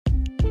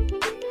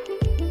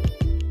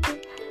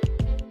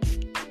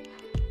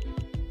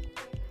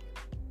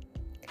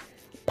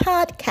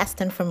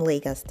Podcasting from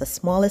Lagos, the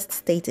smallest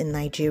state in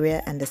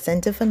Nigeria and the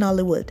center for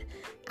Nollywood,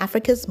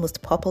 Africa's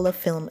most popular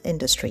film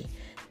industry.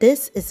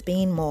 This is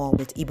Being More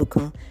with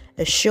Ibukun,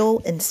 a show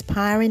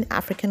inspiring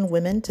African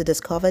women to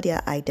discover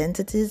their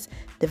identities,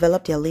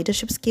 develop their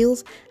leadership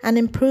skills, and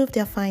improve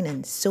their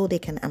finance so they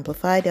can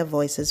amplify their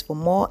voices for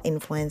more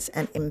influence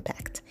and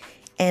impact.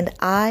 And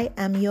I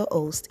am your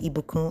host,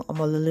 Ibukun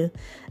Omololu,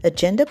 a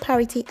gender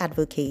parity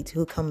advocate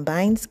who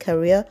combines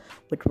career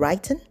with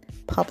writing,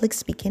 public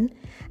speaking,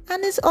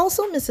 and is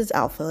also Mrs.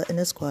 Alpha in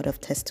a squad of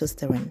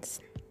testosterones.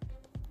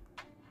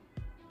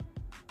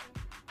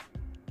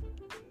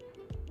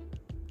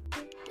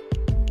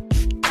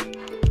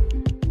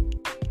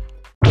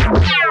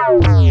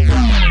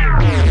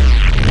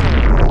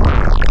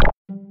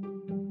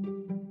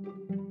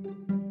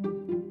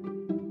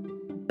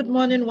 Good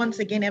morning once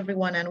again,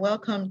 everyone, and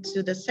welcome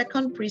to the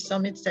second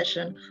pre-summit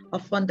session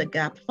of Fund the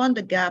Gap. Fund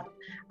the Gap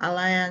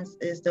Alliance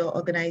is the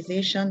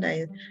organization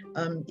that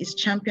is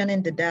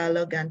championing the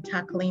dialogue and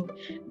tackling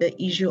the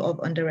issue of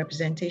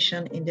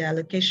underrepresentation in the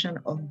allocation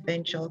of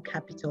venture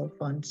capital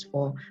funds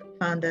for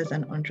founders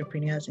and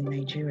entrepreneurs in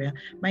Nigeria.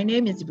 My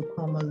name is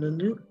Ibukun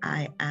Omololu.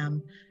 I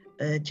am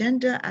a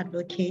gender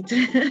advocate,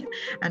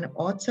 an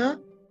author,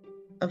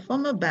 a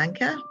former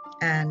banker,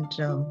 and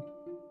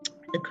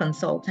a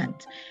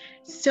consultant.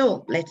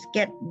 So let's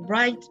get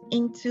right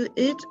into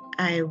it.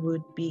 I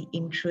would be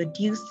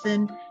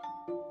introducing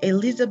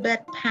Elizabeth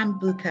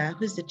Pambuka,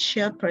 who's the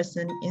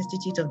chairperson,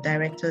 Institute of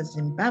Directors,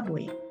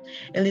 Zimbabwe.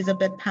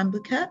 Elizabeth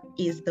Pambuka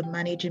is the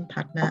managing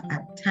partner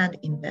at TAND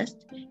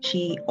Invest.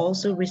 She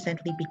also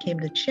recently became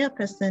the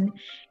chairperson,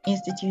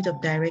 Institute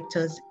of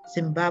Directors,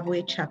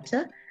 Zimbabwe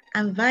chapter,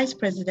 and vice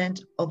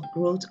president of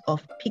growth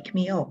of Pick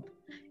Me Up,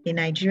 a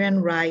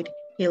Nigerian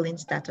ride-hailing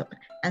startup,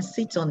 and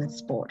sits on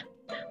its board.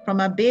 From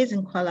her base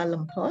in Kuala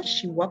Lumpur,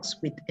 she works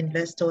with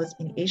investors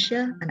in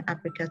Asia and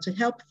Africa to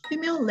help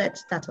female-led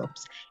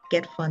startups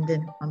get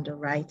funding from the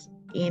right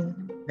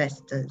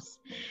investors.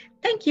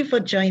 Thank you for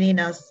joining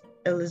us,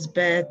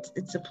 Elizabeth.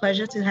 It's a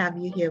pleasure to have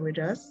you here with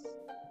us.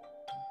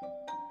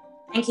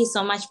 Thank you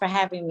so much for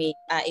having me,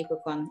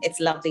 Ibukun. It's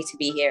lovely to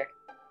be here.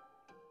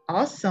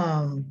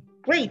 Awesome.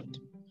 Great.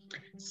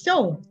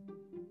 So,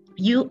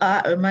 you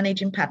are a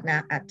managing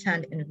partner at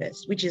TAND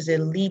Invest, which is a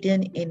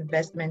leading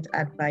investment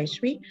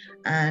advisory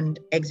and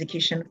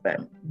execution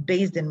firm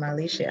based in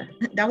Malaysia.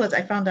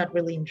 I found that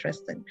really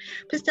interesting.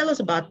 Please tell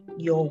us about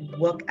your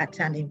work at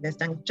TAND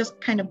Invest and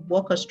just kind of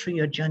walk us through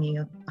your journey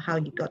of how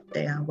you got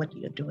there and what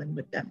you're doing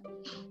with them.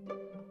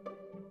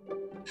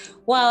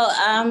 Well,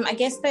 I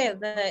guess the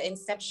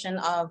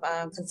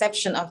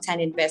conception of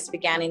TAND Invest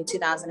began in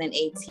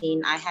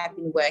 2018. I have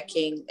been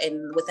working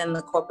within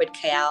the corporate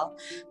KL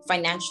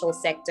financial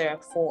sector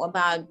for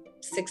about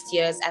 6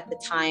 years at the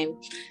time.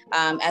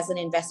 As an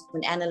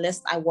investment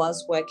analyst, I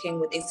was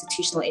working with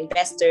institutional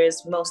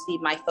investors. Mostly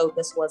my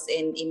focus was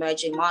in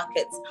emerging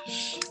markets.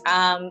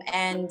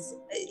 And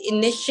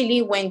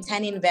initially when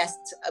TAND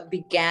Invest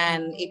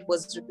began, it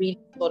was really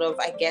sort of,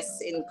 I guess,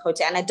 in quote,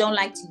 and I don't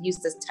like to use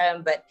this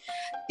term, but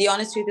the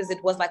honest truth is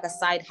it was like a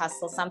side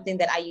hustle, something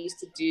that I used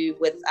to do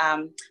with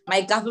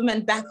my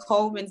government back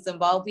home in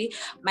Zimbabwe.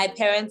 My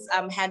parents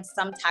had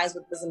some ties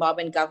with the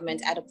Zimbabwean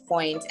government at a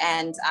point,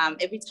 and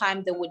every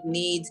time they would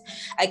need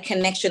a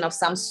connection of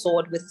some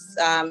sort with,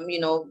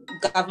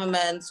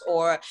 governments,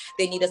 or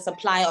they need a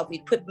supply of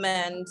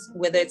equipment,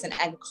 whether it's in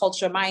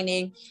agriculture,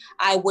 mining,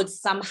 I would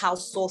somehow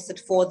source it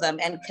for them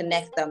and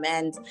connect them.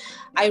 And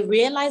I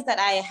realized that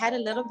I had a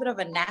little bit of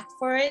a knack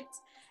for it.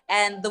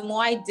 And the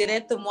more I did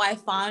it, the more I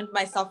found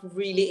myself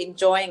really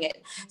enjoying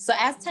it. So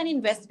as TAND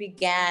Invest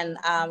began,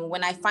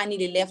 when I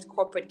finally left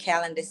corporate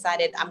KL and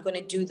decided I'm going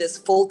to do this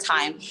full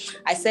time,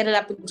 I set it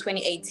up in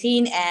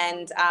 2018.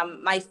 And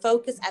my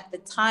focus at the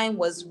time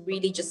was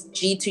really just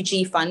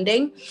G2G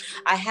funding.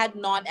 I had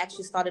not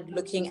actually started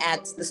looking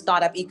at the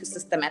startup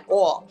ecosystem at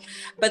all.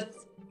 But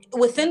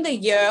within the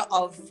year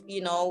of,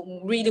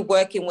 really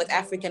working with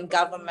African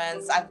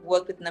governments, I've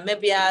worked with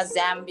Namibia,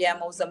 Zambia,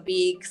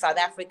 Mozambique, South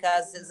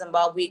Africa,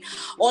 Zimbabwe,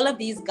 all of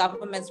these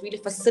governments really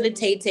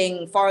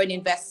facilitating foreign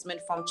investment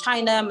from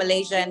China,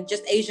 Malaysia, and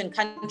just Asian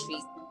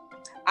countries.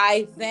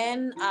 I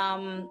then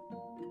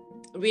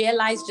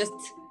realized just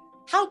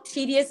how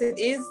tedious it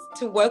is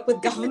to work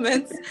with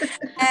governments.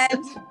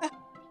 And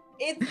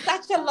it's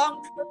such a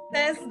long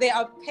process. There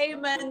are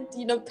payment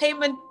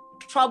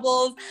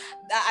troubles.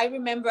 I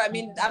remember,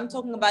 I'm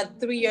talking about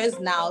 3 years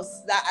now,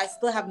 that I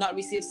still have not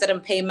received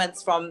certain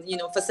payments from,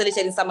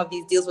 facilitating some of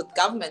these deals with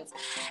governments.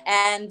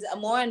 And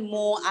more and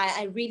more,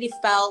 I really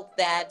felt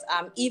that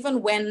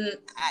even when,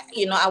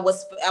 I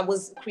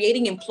was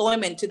creating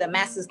employment to the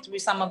masses through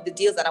some of the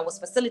deals that I was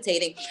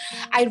facilitating,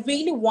 I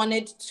really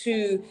wanted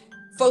to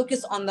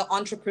focus on the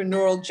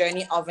entrepreneurial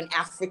journey of an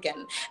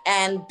African.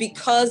 And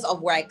because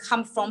of where I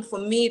come from, for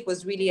me, it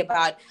was really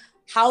about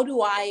how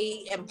do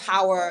I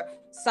empower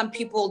some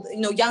people,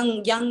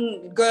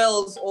 young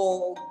girls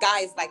or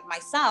guys like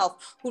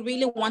myself who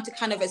really want to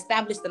kind of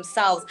establish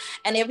themselves.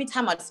 And every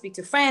time I'd speak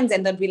to friends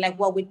and they'd be like,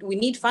 well, we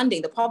need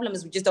funding. The problem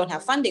is we just don't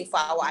have funding for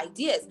our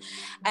ideas.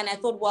 And I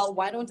thought, well,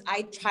 why don't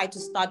I try to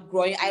start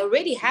growing? I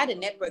already had a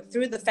network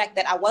through the fact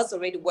that I was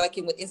already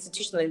working with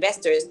institutional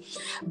investors.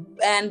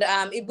 And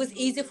it was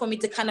easy for me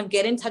to kind of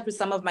get in touch with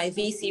some of my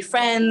VC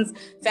friends,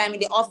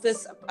 family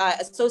office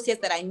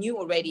associates that I knew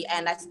already.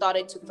 And I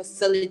started to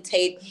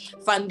facilitate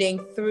funding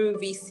through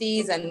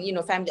VCs and,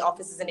 family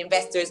offices and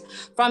investors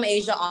from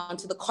Asia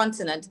onto the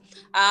continent.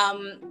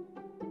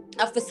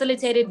 I've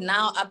facilitated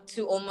now up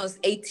to almost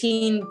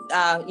 18,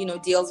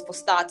 deals for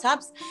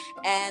startups.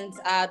 And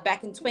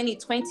back in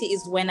 2020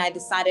 is when I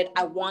decided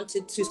I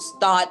wanted to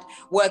start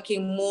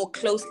working more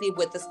closely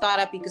with the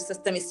startup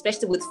ecosystem,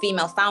 especially with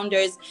female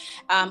founders.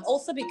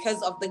 Also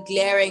because of the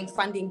glaring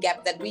funding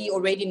gap that we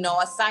already know,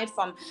 aside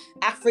from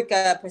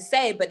Africa per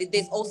se, but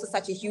there's also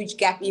such a huge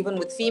gap even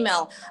with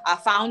female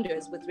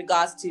founders with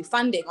regards to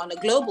funding on a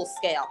global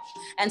scale.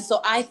 And so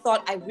I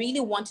thought I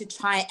really want to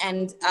try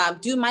and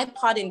do my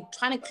part in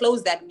trying to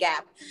close that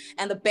gap.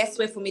 And the best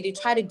way for me to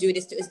try to do it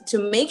is to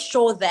make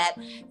sure that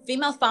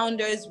female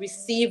founders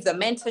receive the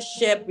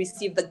mentorship,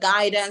 receive the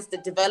guidance, the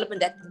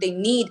development that they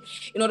need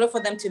in order for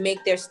them to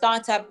make their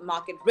startup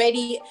market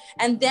ready,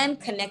 and then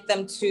connect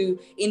them to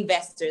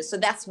investors. So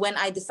that's when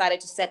I decided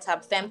to set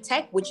up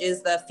FemTech, which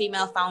is the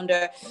Female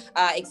Founder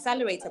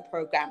Accelerator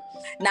Program.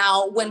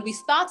 Now, when we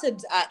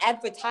started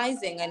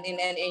advertising and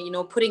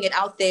putting it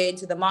out there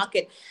into the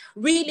market,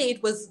 really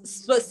it was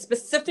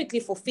specifically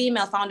for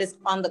female founders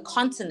on the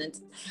continent.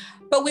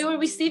 But we were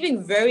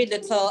receiving very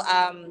little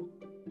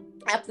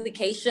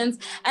applications,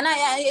 and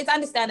it's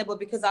understandable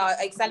because our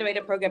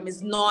accelerator program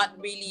is not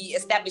really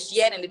established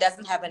yet and it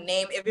doesn't have a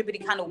name. Everybody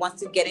kind of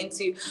wants to get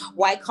into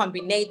Y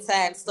Combinator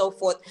and so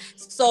forth.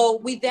 So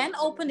we then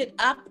opened it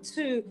up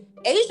to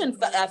Asian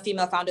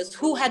female founders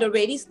who had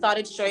already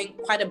started showing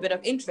quite a bit of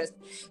interest.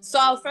 So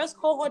our first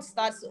cohort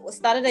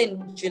started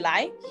in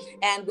July,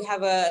 and we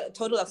have a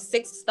total of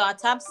 6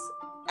 startups,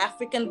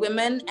 African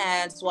women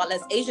as well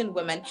as Asian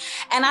women.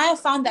 And I have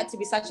found that to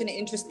be such an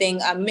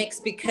interesting mix,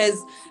 because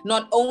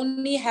not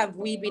only have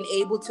we been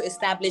able to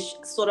establish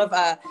sort of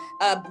a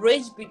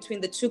bridge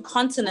between the 2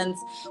 continents,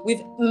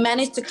 we've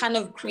managed to kind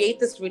of create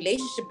this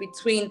relationship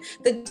between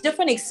the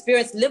different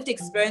lived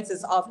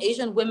experiences of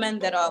Asian women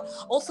that are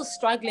also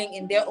struggling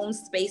in their own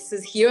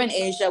spaces here in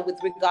Asia with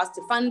regards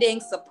to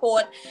funding,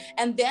 support,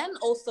 and then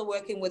also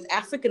working with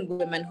African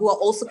women who are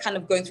also kind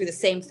of going through the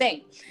same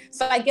thing.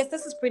 So I guess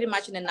this is pretty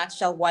much in a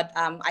nutshell what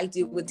I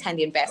do with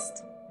Tandy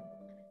Invest.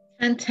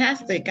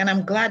 Fantastic. And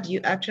I'm glad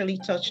you actually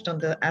touched on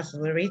the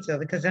accelerator,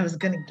 because I was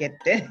going to get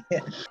there.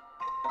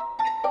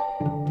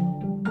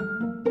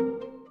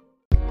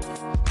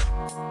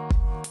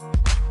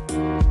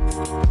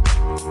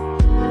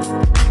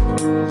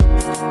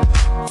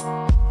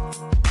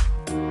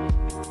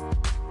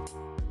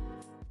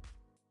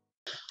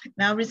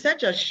 Now,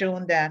 research has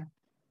shown that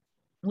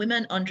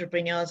women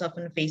entrepreneurs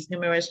often face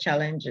numerous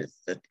challenges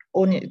to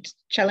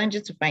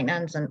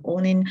finance and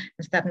owning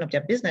and starting up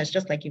their business,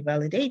 just like you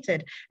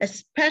validated,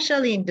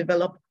 especially in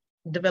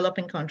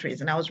developing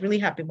countries. And I was really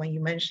happy when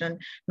you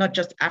mentioned not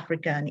just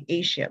Africa and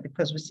Asia,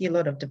 because we see a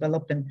lot of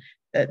development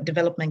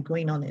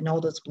going on in all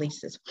those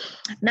places.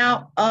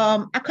 Now,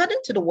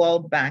 according to the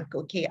World Bank,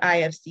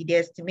 IFC, they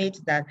estimate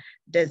that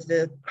there's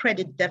a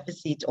credit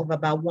deficit of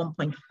about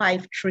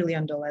 $1.5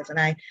 trillion.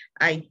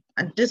 And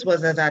this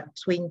was as at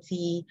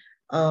 2019,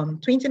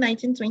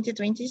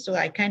 2020. So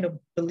I kind of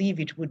believe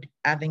it would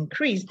have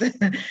increased.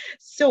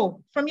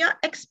 So from your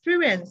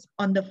experience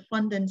on the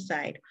funding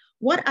side,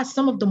 what are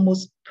some of the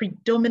most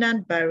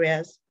predominant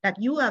barriers that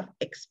you have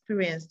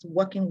experienced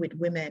working with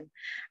women,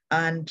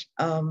 and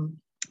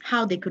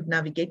how they could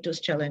navigate those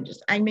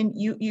challenges? I mean,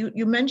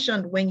 you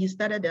mentioned when you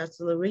started the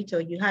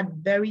accelerator, you had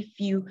very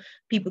few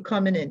people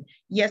coming in.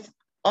 Yes,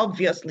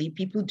 obviously,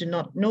 people do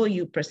not know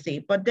you per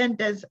se, but then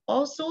there's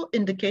also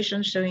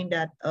indications showing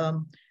that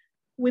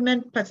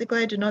women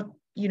particularly do not,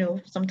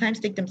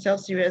 sometimes take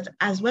themselves serious,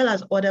 as well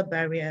as other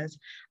barriers.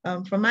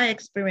 From my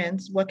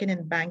experience working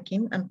in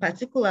banking, and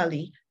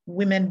particularly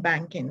women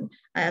banking,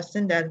 I have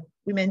seen that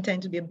women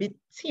tend to be a bit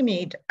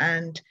timid,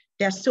 and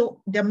there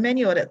are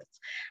many others.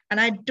 And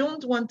I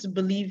don't want to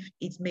believe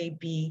it may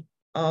be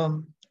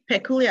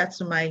peculiar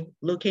to my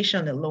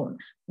location alone.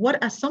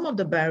 What are some of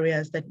the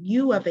barriers that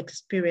you have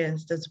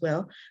experienced as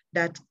well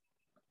that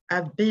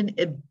have been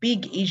a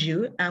big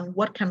issue, and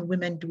what can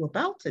women do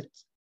about it?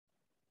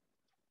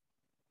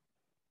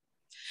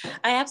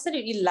 I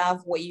absolutely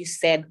love what you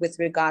said with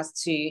regards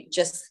to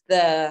just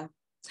the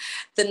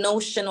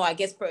notion, or I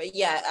guess,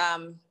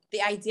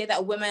 the idea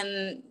that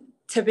women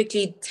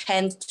typically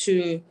tend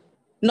to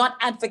not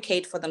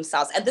advocate for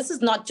themselves. And this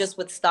is not just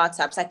with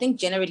startups. I think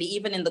generally,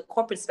 even in the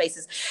corporate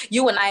spaces,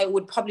 you and I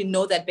would probably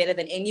know that better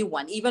than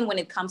anyone, even when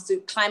it comes to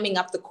climbing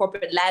up the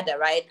corporate ladder,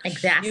 right?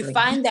 Exactly. You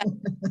find that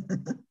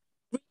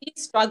really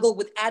struggle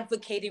with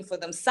advocating for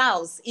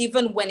themselves,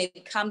 even when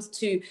it comes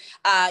to,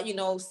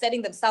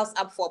 setting themselves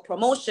up for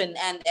promotion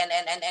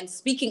and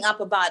speaking up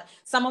about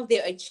some of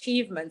their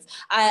achievements.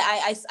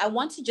 I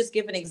want to just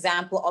give an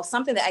example of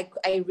something that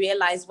I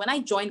realized when I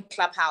joined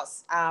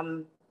Clubhouse.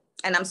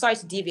 And I'm sorry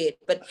to deviate,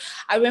 but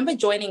I remember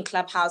joining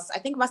Clubhouse, I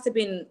think it must have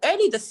been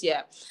early this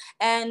year.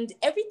 And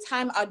every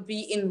time I'd be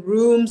in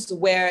rooms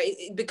where,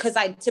 because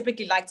I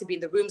typically like to be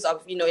in the rooms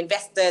of,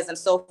 investors and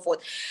so forth,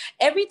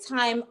 every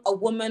time a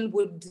woman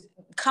would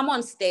come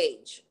on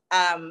stage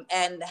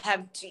and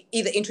have to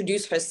either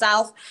introduce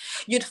herself,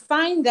 you'd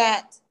find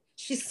that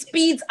she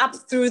speeds up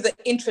through the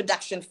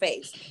introduction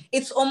phase.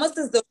 It's almost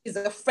as though she's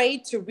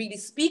afraid to really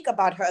speak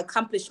about her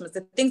accomplishments,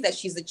 the things that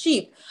she's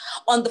achieved.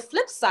 On the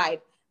flip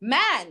side,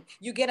 man,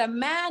 you get a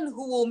man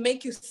who will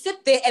make you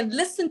sit there and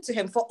listen to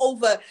him for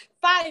over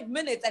 5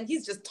 minutes, and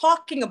he's just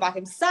talking about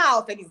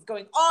himself and he's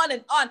going on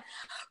and on.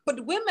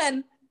 But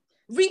women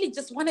really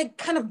just want to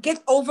kind of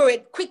get over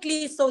it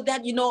quickly, so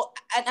that,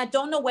 and I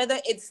don't know whether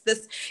it's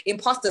this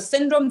imposter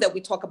syndrome that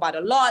we talk about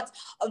a lot,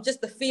 of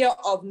just the fear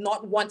of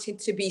not wanting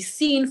to be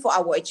seen for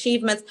our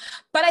achievements.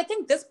 But I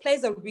think this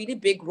plays a really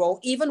big role,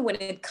 even when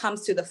it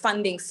comes to the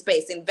funding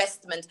space,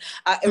 investment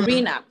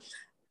arena.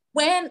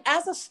 When,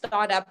 as a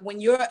startup, when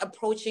you're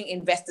approaching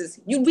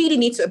investors, you really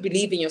need to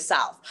believe in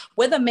yourself,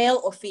 whether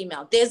male or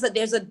female. There's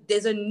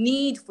a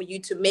need for you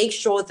to make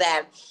sure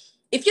that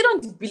if you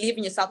don't believe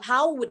in yourself,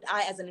 how would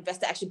I, as an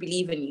investor, actually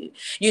believe in you?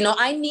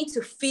 I need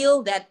to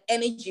feel that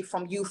energy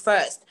from you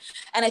first.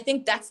 And I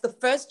think that's the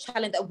first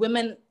challenge that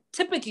women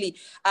typically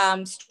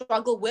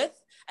struggle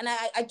with. And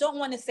I don't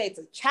want to say it's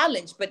a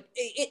challenge, but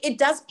it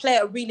does play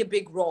a really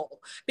big role,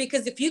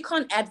 because if you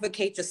can't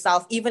advocate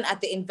yourself, even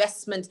at the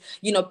investment,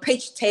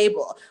 pitch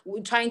table,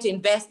 trying to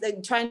invest,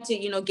 trying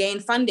to, gain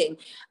funding,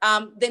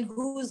 then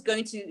who's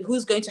going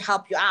to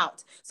help you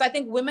out? So I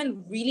think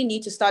women really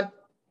need to start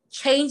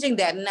changing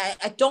that. And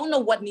I don't know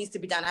what needs to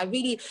be done.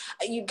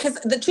 Because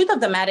the truth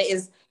of the matter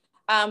is,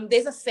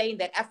 there's a saying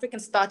that African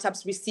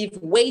startups receive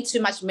way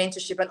too much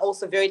mentorship and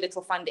also very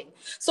little funding.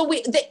 So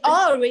there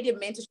are already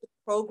mentorship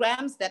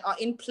programs that are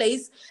in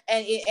place,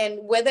 and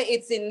whether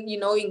it's in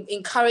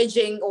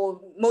encouraging or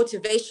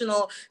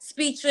motivational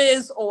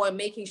speeches, or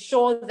making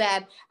sure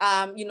that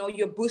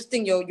you're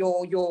boosting your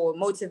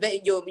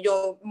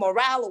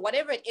morale, or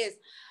whatever it is.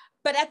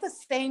 But at the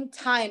same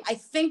time, I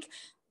think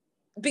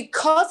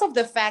because of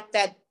the fact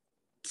that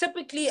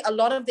typically a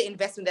lot of the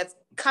investment that's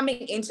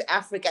coming into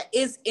Africa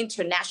is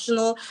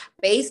international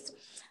based,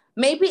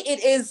 maybe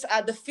it is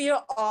the fear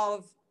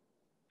of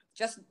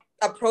just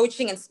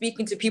approaching and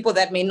speaking to people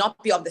that may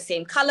not be of the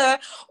same color,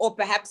 or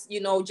perhaps,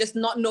 just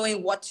not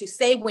knowing what to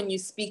say when you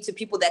speak to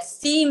people that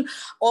seem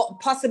or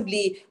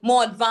possibly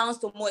more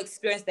advanced or more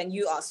experienced than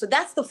you are. So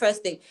that's the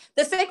first thing.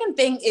 The second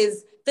thing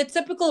is the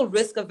typical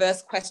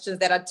risk-averse questions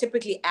that are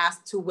typically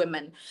asked to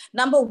women.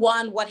 Number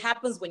one, what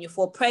happens when you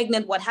fall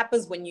pregnant? What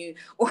happens when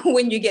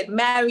you get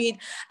married?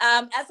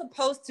 As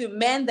opposed to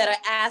men that are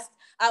asked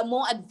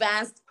more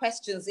advanced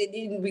questions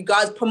in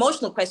regards,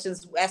 promotional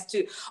questions as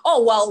to,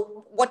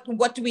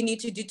 what do we need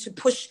to do to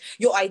push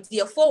your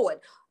idea forward?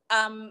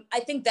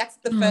 I think that's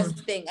the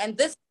first thing. And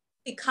this,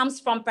 it comes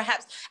from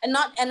perhaps,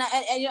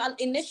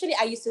 initially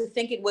I used to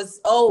think it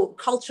was,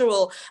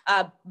 cultural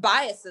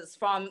biases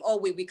from,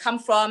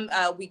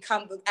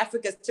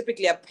 Africa is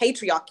typically a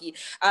patriarchy,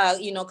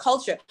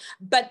 culture.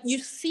 But you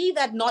see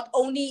that not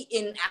only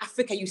in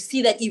Africa, you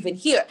see that even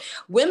here,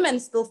 women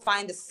still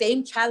find the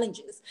same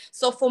challenges.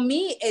 So for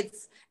me,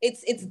 it's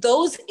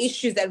those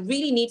issues that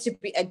really need to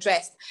be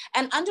addressed,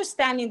 and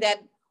understanding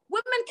that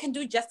women can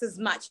do just as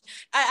much.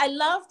 I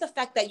love the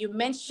fact that you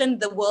mentioned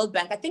the World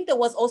Bank. I think there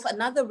was also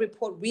another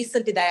report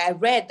recently that I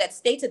read that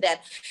stated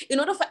that in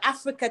order for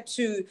Africa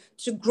to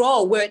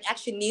grow where it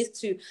actually needs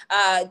to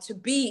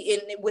be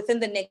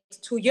within the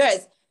next 2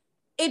 years,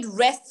 it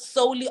rests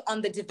solely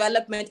on the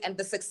development and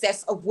the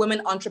success of women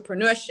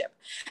entrepreneurship.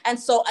 And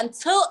so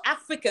until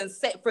Africans,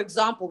 say, for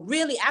example,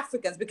 really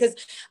Africans, because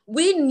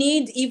we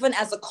need, even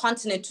as a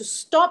continent, to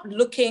stop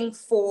looking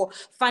for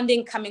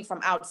funding coming from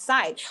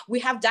outside. We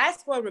have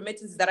diaspora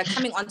remittances that are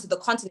coming onto the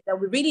continent that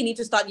we really need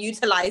to start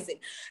utilizing.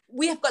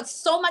 We have got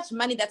so much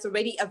money that's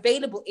already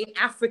available in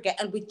Africa,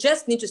 and we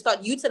just need to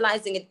start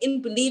utilizing it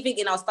in believing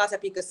in our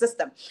startup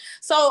ecosystem.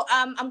 So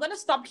I'm going to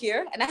stop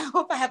here, and I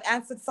hope I have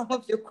answered some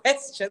of your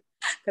questions,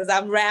 because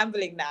I'm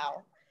rambling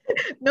now.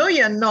 No,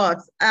 you're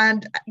not.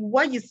 And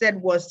what you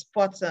said was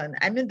spot on.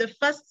 I mean, the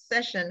first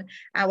session,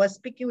 I was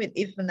speaking with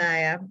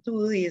Ifunanya,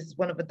 who is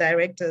one of the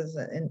directors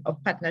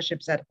of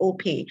partnerships at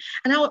OPay.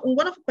 And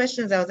one of the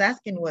questions I was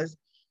asking was,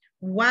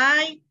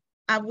 why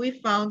have we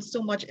found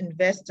so much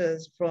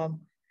investors from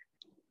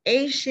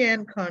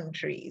Asian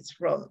countries,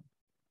 from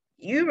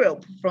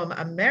Europe, from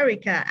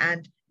America,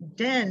 and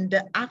then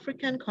the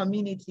African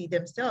community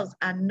themselves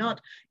are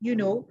not,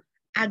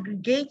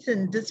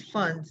 aggregating these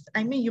funds?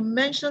 I mean, you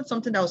mentioned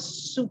something that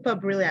was super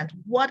brilliant.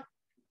 What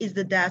is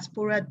the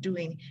diaspora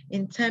doing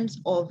in terms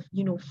of,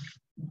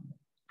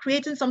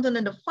 creating something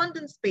in the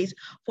funding space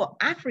for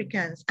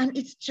Africans? And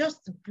it's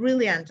just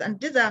brilliant.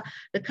 And these are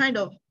the kind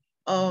of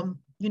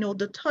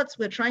the thoughts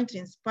we're trying to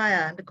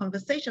inspire and the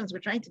conversations we're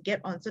trying to get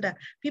on, so that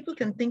people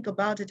can think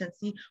about it and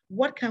see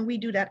what can we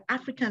do that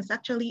Africans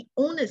actually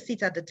own a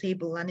seat at the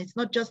table, and it's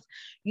not just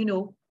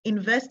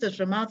investors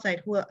from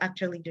outside who are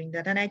actually doing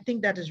that. And I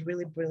think that is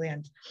really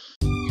brilliant.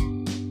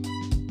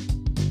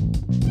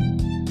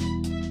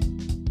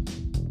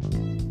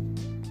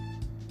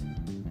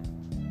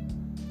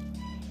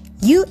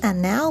 You are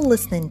now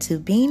listening to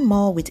Being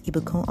More with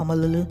Ibukun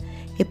Omololu,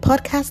 a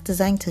podcast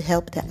designed to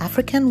help the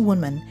African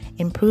woman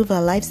improve her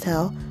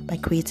lifestyle by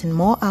creating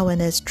more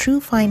awareness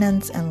through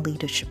finance and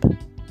leadership.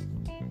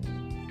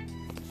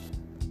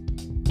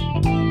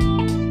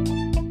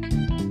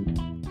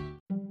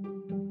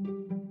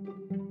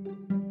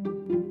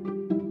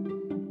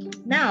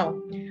 Now,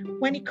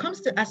 when it comes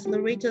to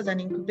accelerators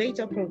and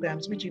incubator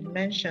programs, which you've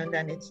mentioned,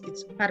 and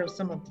it's part of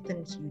some of the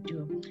things you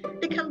do,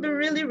 they can be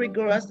really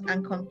rigorous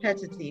and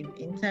competitive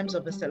in terms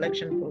of the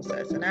selection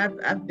process. And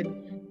I've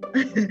been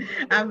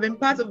I've been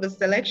part of the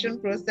selection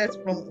process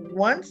from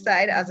one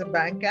side as a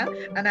banker,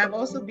 and I've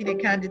also been a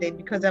candidate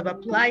because I've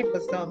applied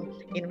for some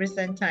in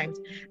recent times.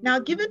 Now,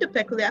 given the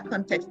peculiar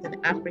context in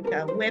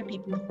Africa, where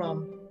people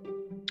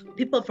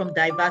from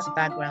diverse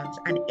backgrounds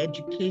and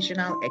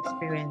educational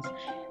experience,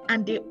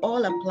 and they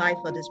all apply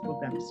for these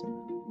programs,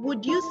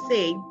 would you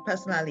say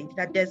personally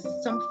that there's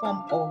some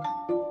form of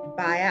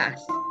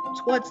bias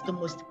towards the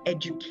most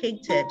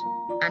educated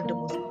and the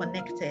most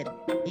connected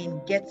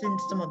in getting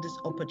some of these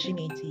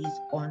opportunities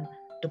on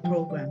the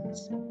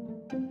programs?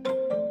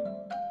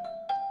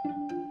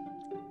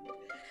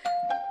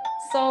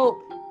 So,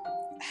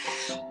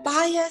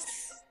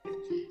 bias,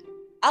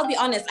 I'll be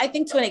honest, I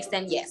think to an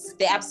extent, yes,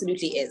 there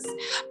absolutely is.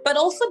 But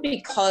also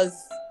because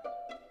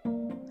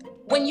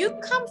when you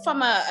come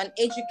from an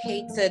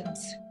educated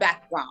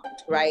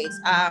background, right?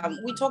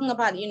 We're talking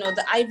about,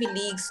 the Ivy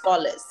League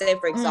scholars, say,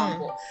 for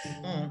example.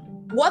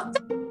 What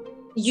that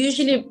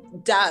usually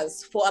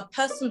does for a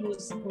person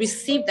who's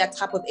received that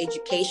type of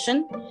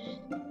education,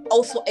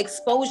 also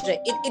exposure,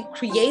 it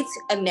creates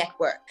a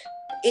network.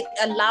 It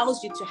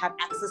allows you to have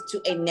access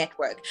to a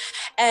network.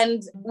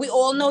 And we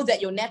all know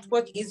that your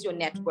network is your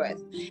net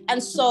worth.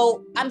 And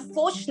so,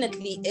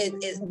 unfortunately,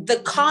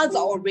 the cards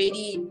are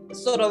already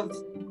sort of,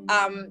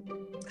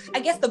 I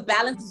guess the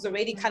balance is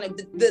already kind of,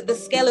 the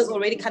scale is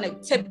already kind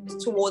of tipped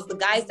towards the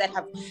guys that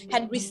have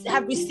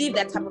received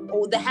that type of,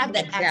 or they have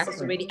that access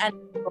already, and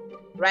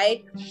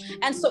right?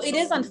 And so it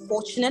is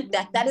unfortunate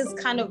that is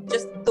kind of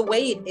just the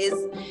way it is.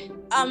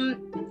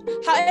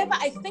 However,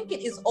 I think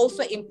it is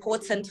also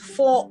important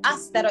for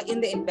us that are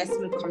in the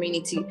investment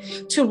community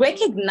to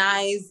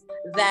recognize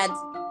that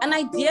an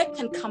idea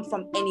can come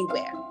from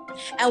anywhere.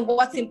 And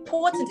what's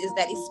important is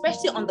that,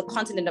 especially on the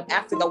continent of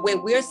Africa, where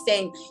we're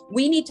saying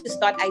we need to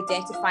start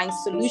identifying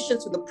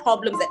solutions to the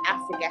problems that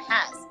Africa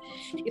has.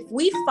 If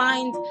we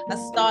find a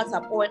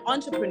startup or an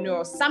entrepreneur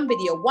or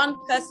somebody or one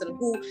person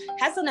who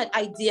has an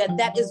idea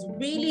that is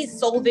really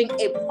solving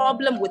a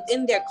problem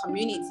within their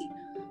community,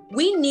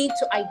 we need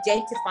to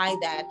identify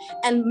that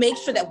and make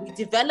sure that we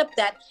develop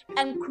that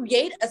and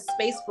create a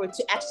space for it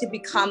to actually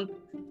become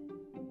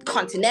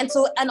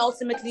continental and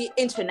ultimately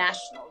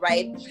international,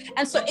 right?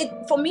 And so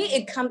for me,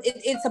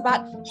 it's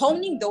about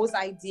honing those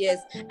ideas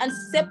and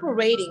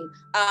separating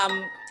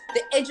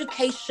the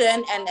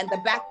education and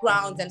the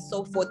backgrounds and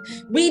so forth,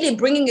 really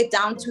bringing it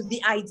down to the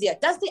idea.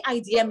 Does the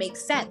idea make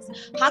sense?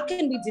 How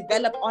can we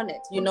develop on it,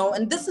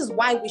 And this is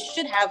why we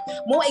should have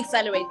more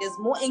accelerators,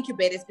 more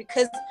incubators,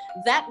 because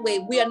that way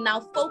we are now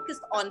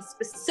focused on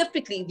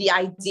specifically the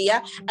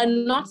idea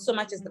and not so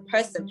much as the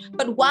person.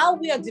 But while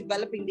we are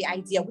developing the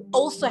idea, we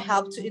also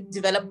help to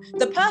develop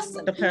the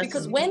person.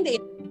 Because when they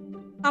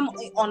come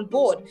on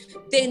board,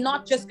 they're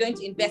not just going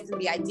to invest in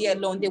the idea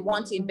alone, they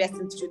want to invest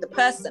into the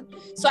person.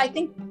 So I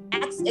think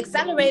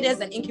accelerators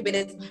and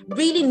incubators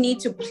really need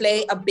to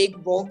play a big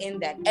role in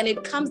that. And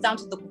it comes down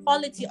to the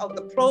quality of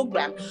the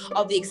program,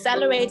 of the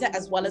accelerator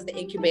as well as the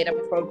incubator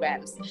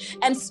programs.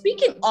 And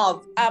speaking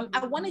of,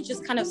 I want to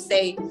just kind of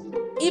say,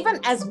 even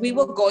as we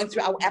were going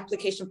through our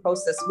application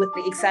process with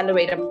the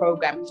accelerator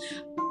program,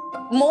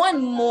 more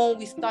and more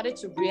we started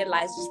to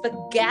realize just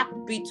the gap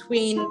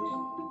between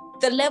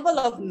the level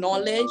of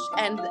knowledge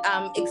and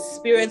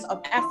experience of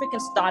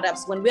African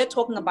startups when we're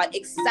talking about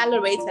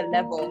accelerator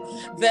level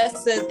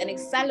versus an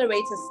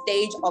accelerator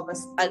stage of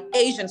an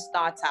Asian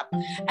startup.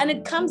 And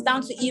it comes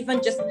down to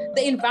even just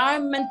the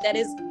environment that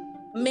is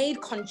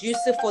made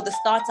conducive for the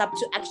startup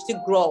to actually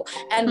grow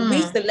and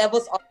reach the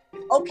levels of,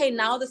 okay,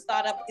 now the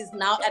startup is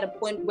now at a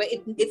point where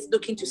it's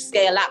looking to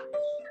scale up.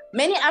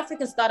 Many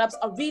African startups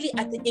are really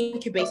at the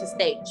incubator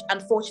stage,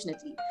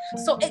 unfortunately.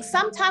 So it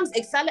sometimes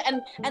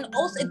and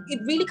also it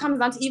really comes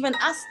down to even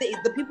us,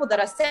 the people that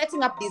are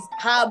setting up these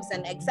hubs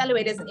and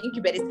accelerators and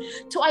incubators,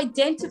 to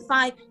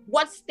identify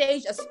what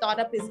stage a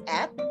startup is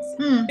at,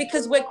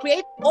 because we're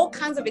creating all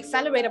kinds of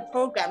accelerator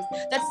programs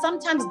that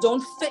sometimes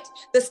don't fit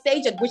the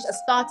stage at which a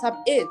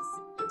startup is.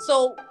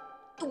 So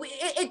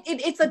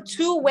it's a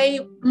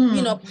two-way,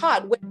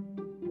 part.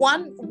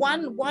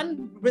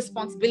 one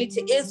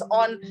responsibility is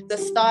on the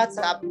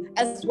startup,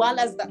 as well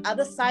as the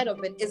other side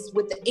of it is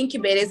with the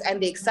incubators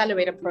and the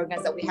accelerator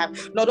programs that we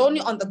have, not only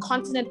on the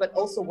continent, but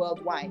also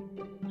worldwide.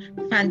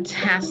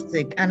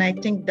 Fantastic. And I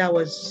think that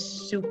was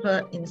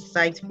super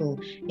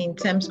insightful in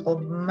terms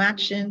of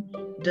matching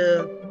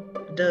the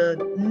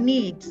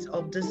needs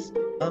of these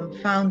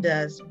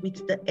founders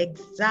with the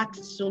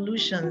exact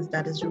solutions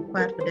that is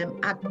required for them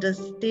at the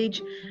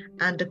stage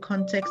and the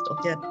context of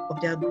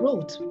their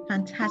growth.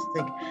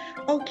 Fantastic.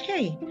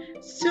 Okay,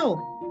 so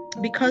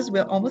because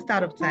we're almost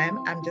out of time,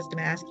 I'm just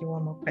going to ask you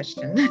one more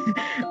question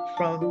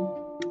from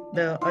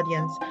the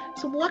audience.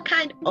 So what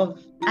kind of,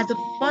 as a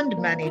fund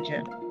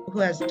manager who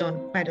has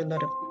done quite a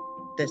lot of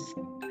this,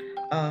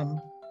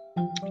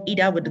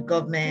 either with the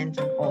government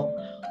and all,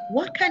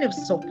 what kind of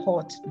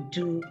support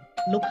do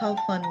local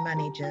fund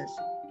managers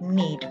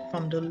need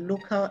from the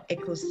local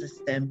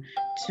ecosystem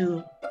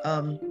to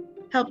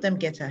help them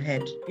get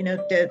ahead? You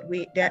know, there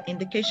are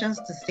indications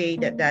to say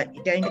that there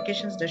are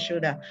indications to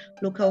show that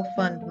local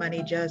fund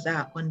managers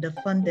are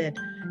underfunded,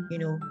 you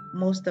know,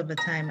 most of the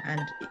time, and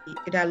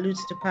it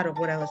alludes to part of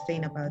what I was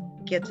saying about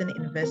getting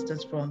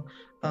investors from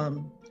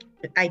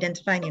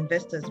identifying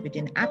investors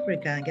within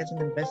Africa and getting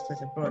investors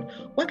abroad.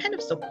 What kind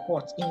of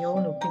support, in your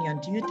own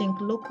opinion, do you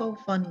think local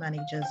fund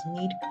managers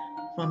need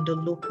from the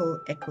local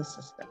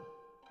ecosystem?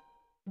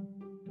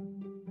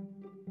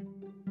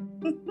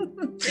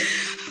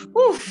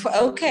 Oof,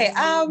 okay.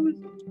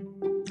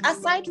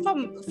 Aside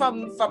from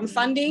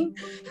funding,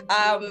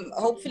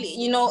 hopefully,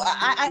 you know,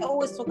 I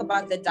always talk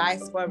about the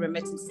diaspora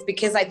remittances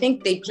because I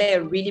think they play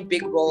a really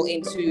big role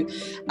into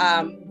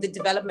the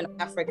development of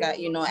Africa,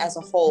 you know, as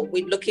a whole.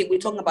 We're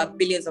talking about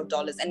billions of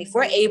dollars, and if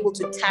we're able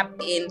to tap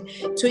in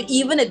to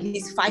even at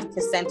least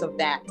 5% of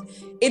that,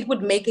 it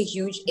would make a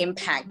huge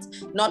impact,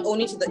 not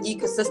only to the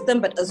ecosystem,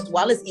 but as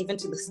well as even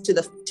to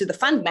the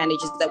fund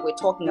managers that we're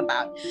talking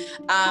about.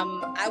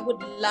 I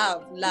would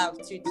love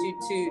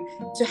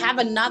to have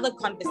another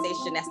conversation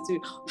as to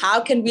how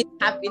can we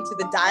tap into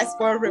the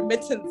diaspora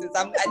remittances.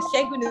 And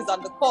Segun is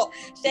on the call.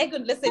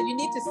 Segun, listen, you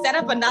need to set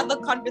up another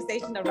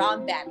conversation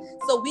around that,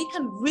 so we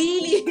can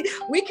really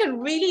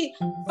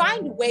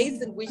find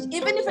ways in which,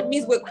 even if it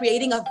means we're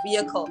creating a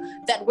vehicle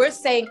that we're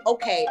saying,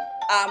 okay,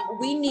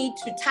 we need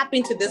to tap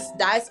into this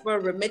diaspora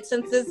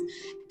remittances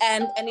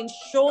and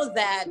ensure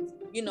that,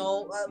 you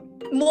know,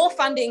 more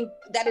funding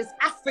that is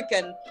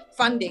African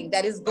funding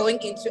that is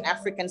going into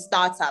African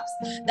startups.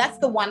 That's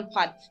the one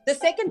part. The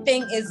second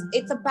thing is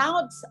it's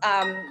about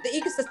the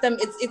ecosystem.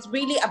 It's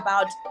really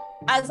about,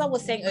 as I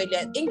was saying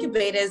earlier,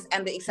 incubators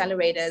and the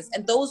accelerators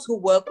and those who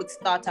work with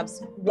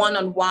startups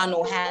one-on-one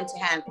or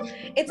hand-to-hand.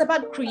 It's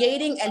about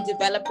creating and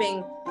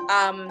developing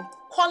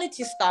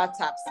quality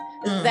startups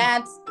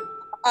that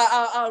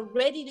are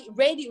really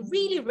ready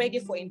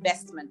for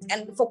investment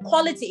and for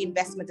quality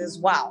investment as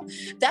well.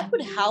 That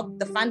would help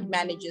the fund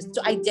managers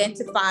to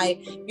identify,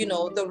 you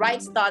know, the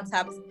right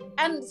startups,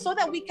 and so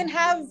that we can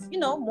have, you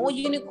know, more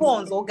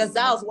unicorns or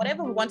gazelles,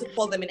 whatever we want to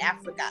call them in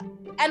Africa.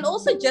 And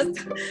also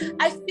just,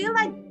 I feel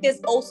like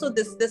there's also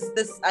this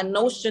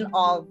notion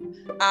of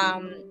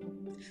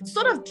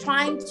sort of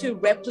trying to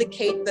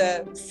replicate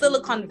the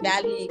Silicon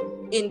Valley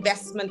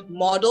investment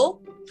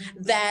model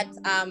that,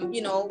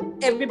 you know,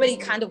 everybody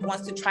kind of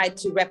wants to try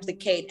to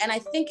replicate. And I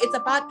think it's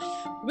about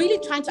really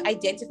trying to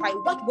identify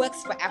what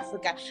works for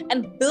Africa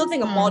and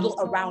building a model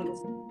around it.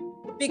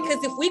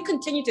 Because if we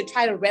continue to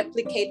try to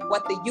replicate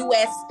what the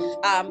US,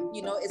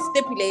 you know, is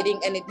stipulating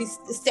and it is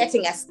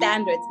setting as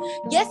standards,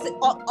 yes, we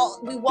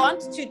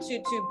want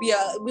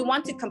we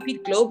want to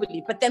compete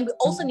globally, but then we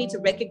also need to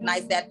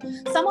recognize that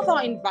some of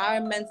our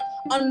environments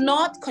are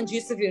not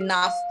conducive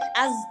enough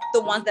as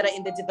the ones that are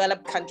in the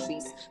developed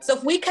countries. So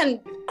if we can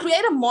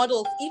create a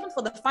model, even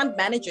for the fund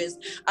managers,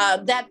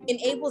 that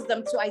enables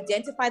them to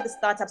identify the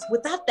startups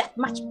without that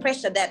much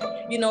pressure that,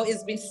 you know,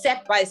 is being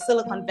set by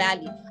Silicon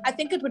Valley, I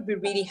think it would be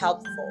really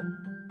helpful.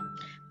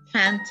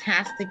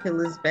 Fantastic,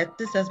 Elizabeth.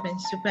 This has been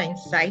super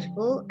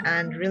insightful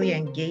and really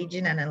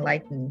engaging and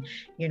enlightening,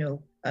 you know,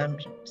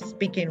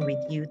 speaking with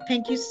you.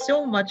 Thank you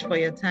so much for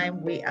your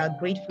time. We are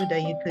grateful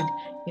that you could,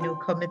 you know,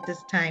 commit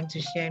this time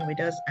to sharing with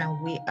us,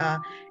 and we are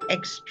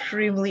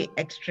extremely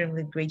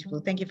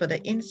grateful. Thank you for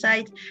the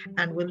insight,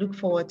 and we look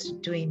forward to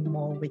doing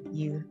more with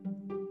you.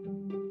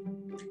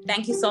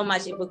 Thank you so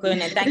much,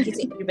 Ibukun, and thank you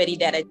to everybody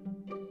that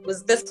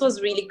this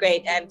was really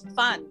great and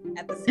fun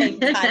at the same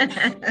time.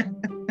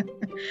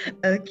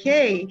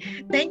 Okay,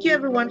 thank you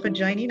everyone for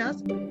joining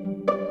us.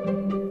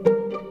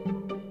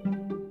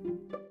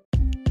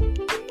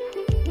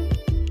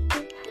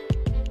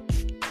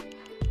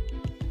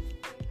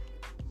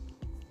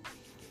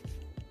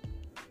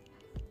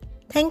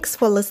 Thanks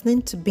for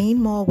listening to Being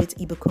More with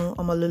Ibukun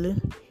Omololu.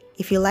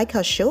 If you like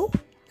our show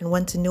and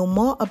want to know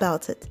more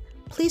about it,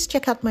 please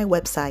check out my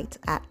website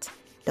at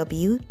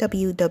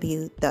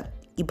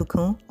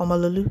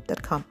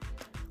www.ibukunomololu.com,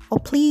 or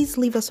please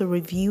leave us a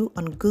review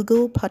on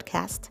Google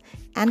Podcast,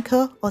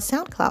 Anchor, or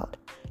SoundCloud.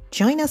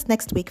 Join us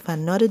next week for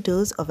another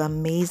dose of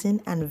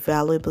amazing and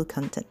valuable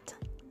content.